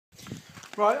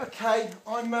Right, okay,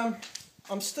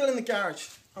 I'm still in the garage.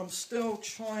 I'm still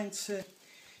trying to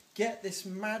get this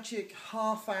magic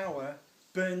half-hour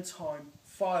burn time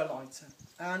firelighter,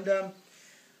 and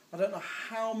I don't know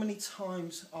how many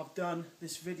times I've done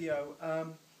this video,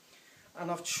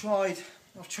 and I've tried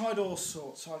all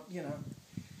sorts.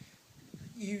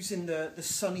 Using the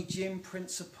Sunny Jim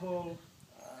principle,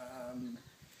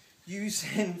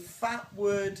 using fat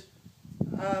wood,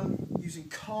 using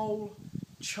coal,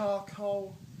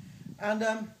 charcoal, and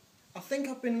I think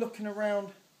I've been looking around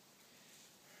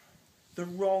the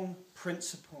wrong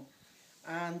principle,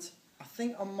 and I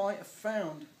think I might have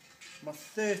found my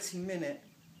 30-minute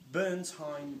burn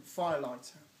time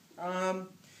firelighter.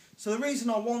 So the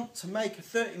reason I want to make a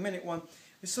 30-minute one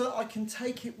is so that I can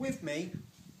take it with me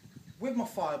with my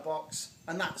firebox,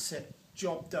 and that's it,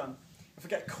 job done. If I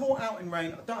get caught out in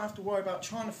rain, I don't have to worry about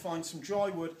trying to find some dry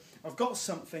wood. I've got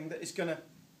something that is going to,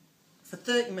 for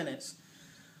 30 minutes,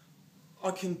 I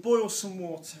can boil some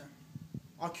water,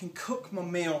 I can cook my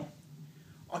meal,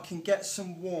 I can get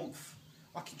some warmth,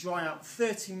 I can dry out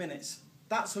 30 minutes.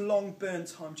 That's a long burn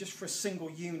time just for a single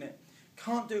unit.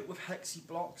 Can't do it with hexi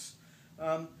blocks.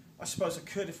 I suppose I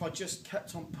could if I just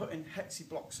kept on putting hexi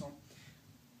blocks on.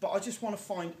 But I just want to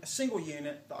find a single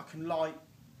unit that I can light,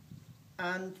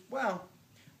 and well,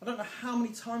 I don't know how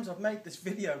many times I've made this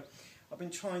video. I've been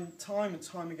trying time and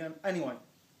time again. Anyway,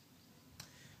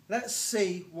 let's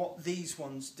see what these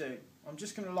ones do. I'm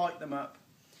just going to light them up,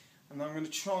 and I'm going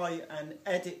to try and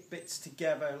edit bits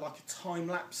together like a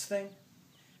time-lapse thing.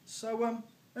 So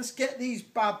let's get these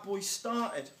bad boys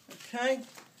started, okay?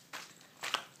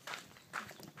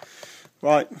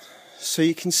 Right, so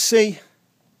you can see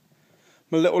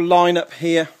my little line up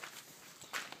here,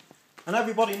 and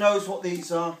everybody knows what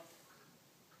these are,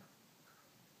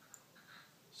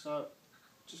 so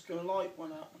just going to light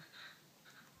one up.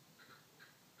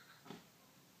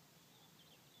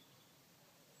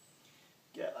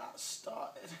 Get that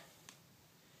started.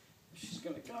 She's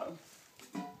going to go.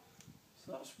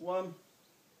 So that's one.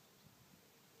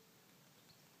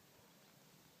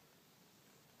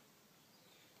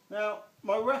 Now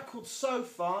my record so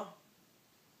far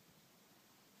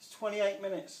 28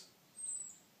 minutes.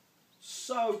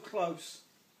 So close.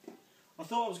 I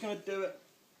thought I was going to do it.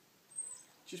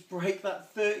 Just break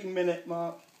that 30-minute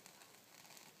mark.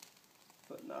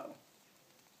 But no.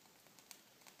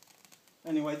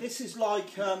 Anyway, this is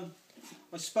like, I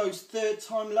suppose, third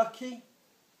time lucky.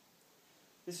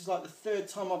 This is like the third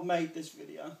time I've made this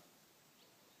video.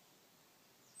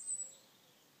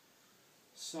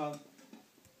 So,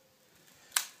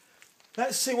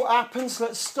 let's see what happens.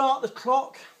 Let's start the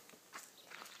clock.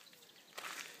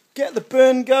 Get the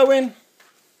burn going,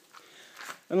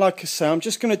 and like I say, I'm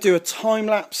just going to do a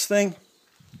time-lapse thing,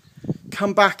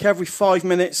 come back every 5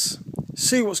 minutes,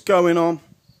 see what's going on,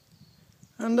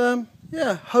 and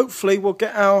yeah, hopefully we'll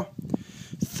get our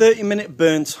 30-minute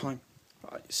burn time.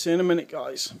 Right, see you in a minute,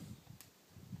 guys.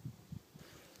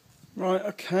 Right,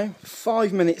 okay,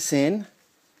 5 minutes in,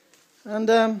 and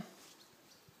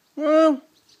well,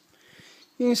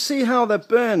 you can see how they're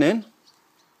burning.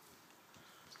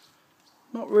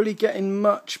 Not really getting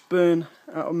much burn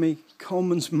out of me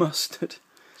Coleman's mustard,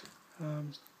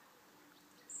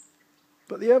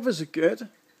 but the others are good.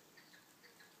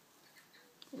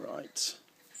 Right,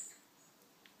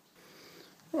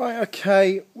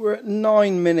 okay, we're at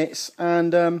 9 minutes,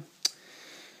 and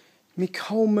me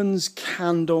Coleman's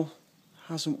candle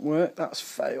hasn't worked. That's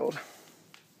failed.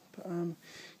 But you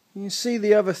can see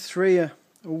the other three are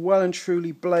well and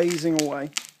truly blazing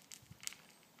away.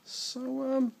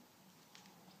 So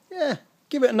yeah,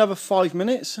 give it another 5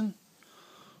 minutes and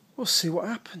we'll see what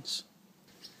happens.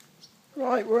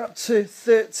 Right, we're up to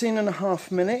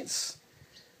 13.5 minutes,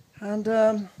 and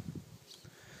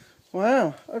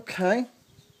wow, okay,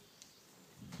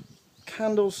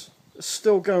 candles are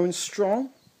still going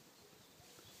strong.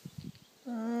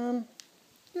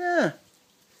 Yeah,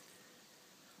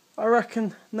 I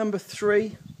reckon number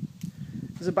 3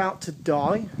 is about to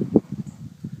die.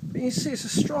 But you see, it's a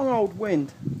strong old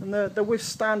wind, and they're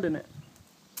withstanding it.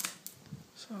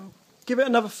 So give it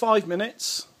another 5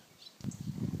 minutes.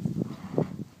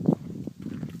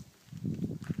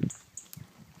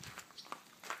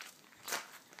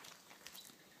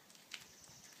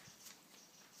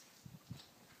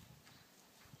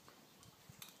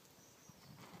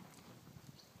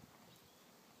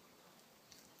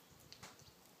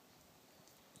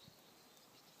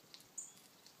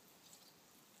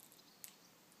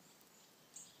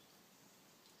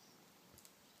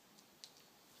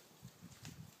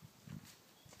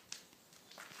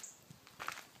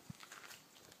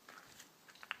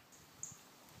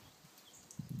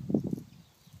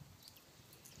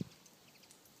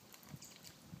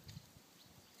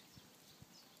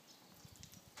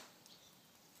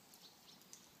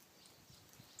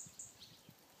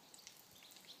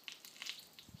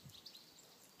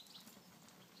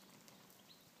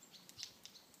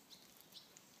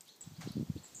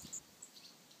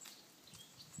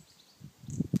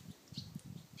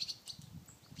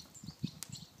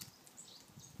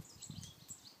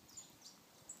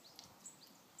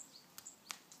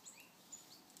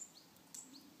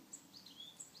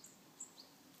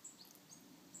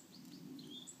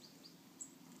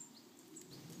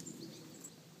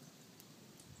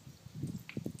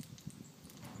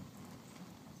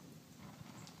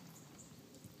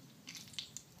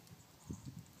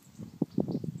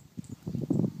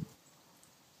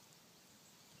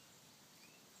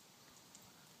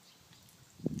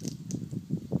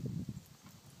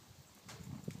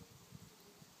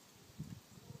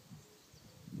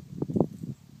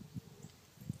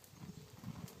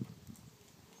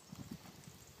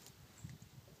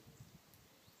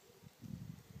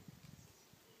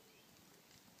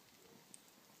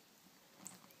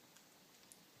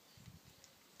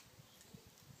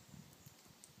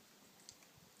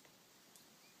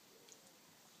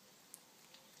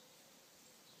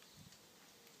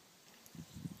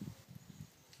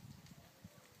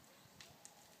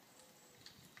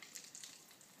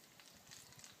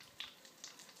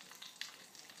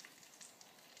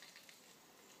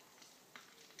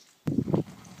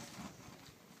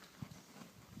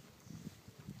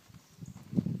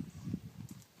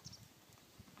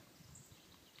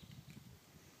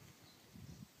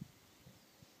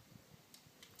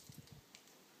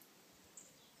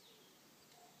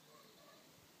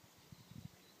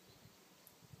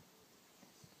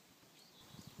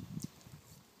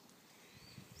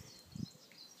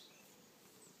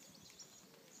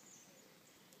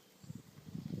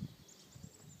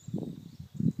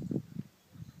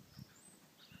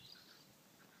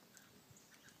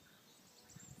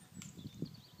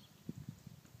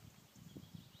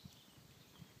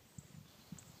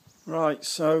 Right,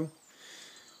 so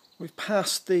we've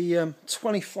passed the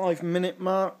 25-minute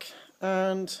mark,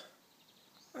 and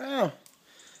wow,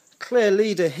 clear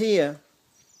leader here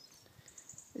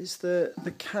is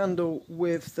the candle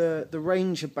with the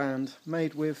Ranger band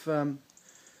made with as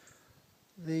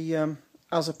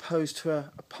opposed to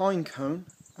a pine cone,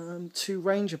 2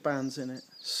 Ranger bands in it.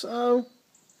 So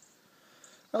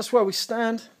that's where we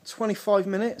stand. 25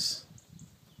 minutes.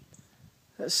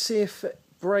 Let's see if it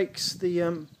breaks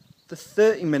the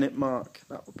 30-minute mark.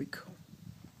 That would be cool.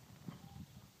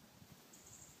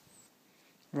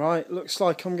 Right, looks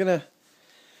like I'm gonna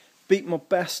beat my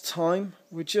best time.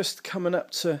 We're just coming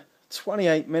up to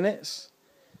 28 minutes,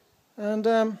 and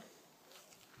well,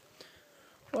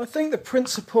 I think the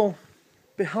principle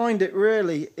behind it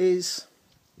really is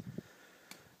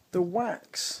the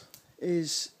wax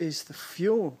is the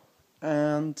fuel,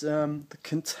 and the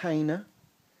container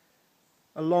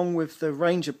along with the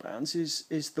Ranger bands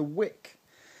is the wick.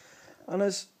 And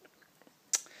as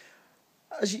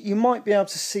you might be able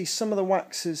to see, some of the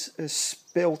wax is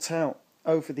spilt out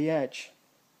over the edge.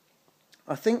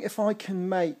 I think if I can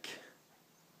make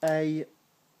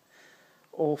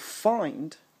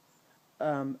find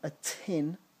a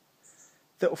tin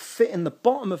that will fit in the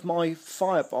bottom of my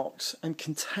firebox and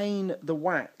contain the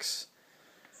wax,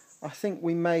 I think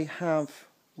we may have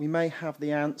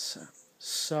the answer.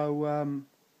 So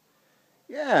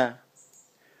yeah,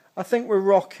 I think we're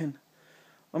rocking.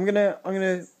 I'm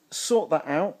gonna sort that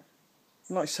out.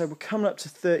 Like I said, we're coming up to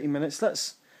 30 minutes.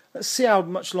 Let's see how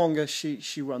much longer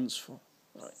she runs for.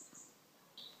 Right.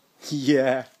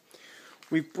 Yeah,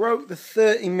 we've broke the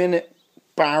 30-minute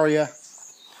barrier.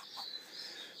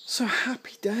 So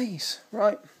happy days.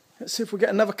 Right, let's see if we get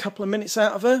another couple of minutes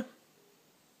out of her.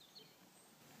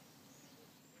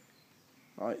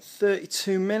 Right,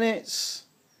 32 minutes.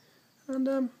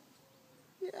 And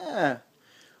yeah,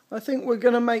 I think we're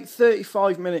going to make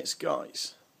 35 minutes,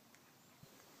 guys.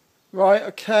 Right,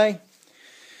 okay.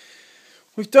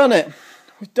 We've done it.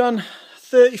 We've done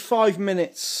 35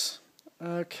 minutes.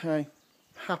 Okay,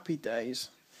 happy days.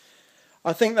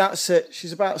 I think that's it.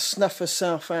 She's about to snuff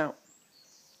herself out.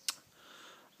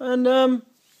 And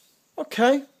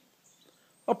okay,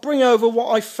 I'll bring over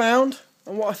what I found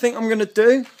and what I think I'm going to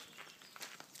do.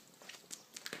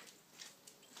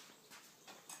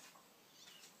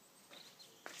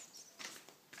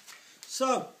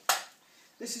 So,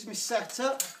 this is my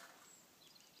setup.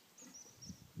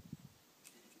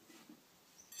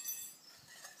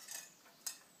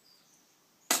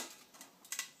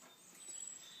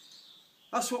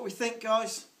 That's what we think,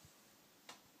 guys.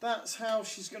 That's how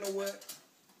she's going to work.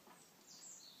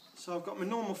 So I've got my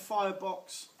normal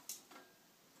firebox,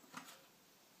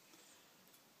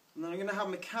 and then I'm going to have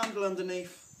my candle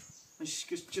underneath, and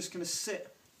she's just going to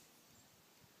sit.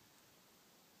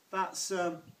 That's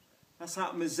out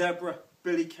of my zebra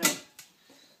billy cane.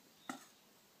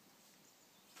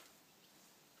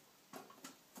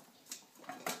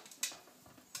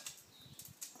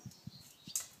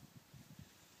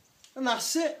 And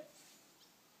that's it.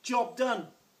 Job done.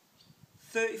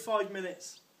 35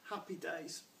 minutes. Happy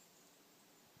days.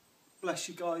 Bless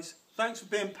you guys. Thanks for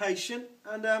being patient,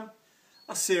 and I'll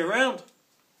see you around.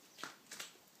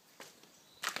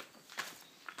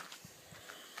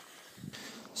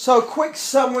 So, quick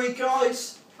summary,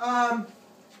 guys.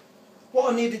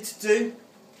 What I needed to do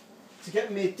to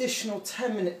get me additional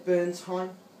 10-minute burn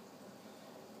time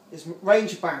is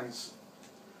Ranger bands.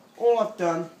 All I've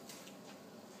done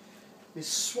is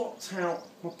swapped out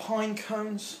my pine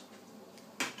cones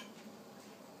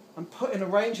and put in a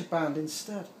Ranger band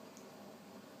instead.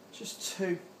 Just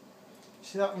 2.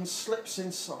 See, that one slips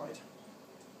inside.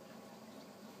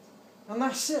 And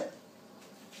that's it.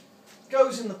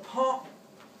 Goes in the pot.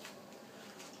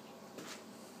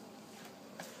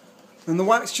 And the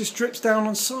wax just drips down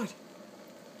on side.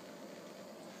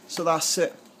 So that's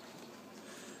it.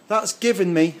 That's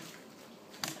given me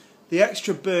the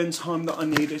extra burn time that I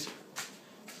needed.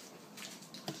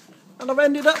 And I've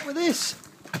ended up with this.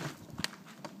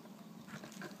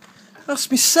 That's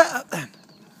my setup then.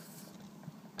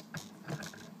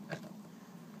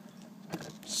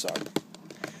 So,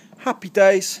 happy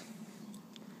days.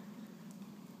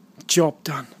 Job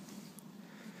done.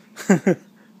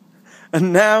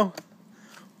 And now,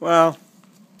 well,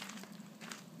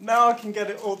 now I can get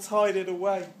it all tidied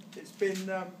away. It's been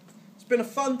a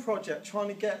fun project trying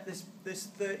to get this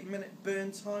 30-minute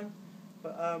burn time,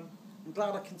 but I'm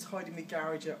glad I can tidy my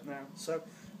garage up now. So,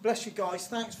 bless you guys.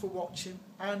 Thanks for watching,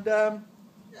 and yeah,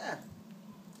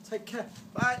 take care.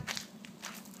 Bye.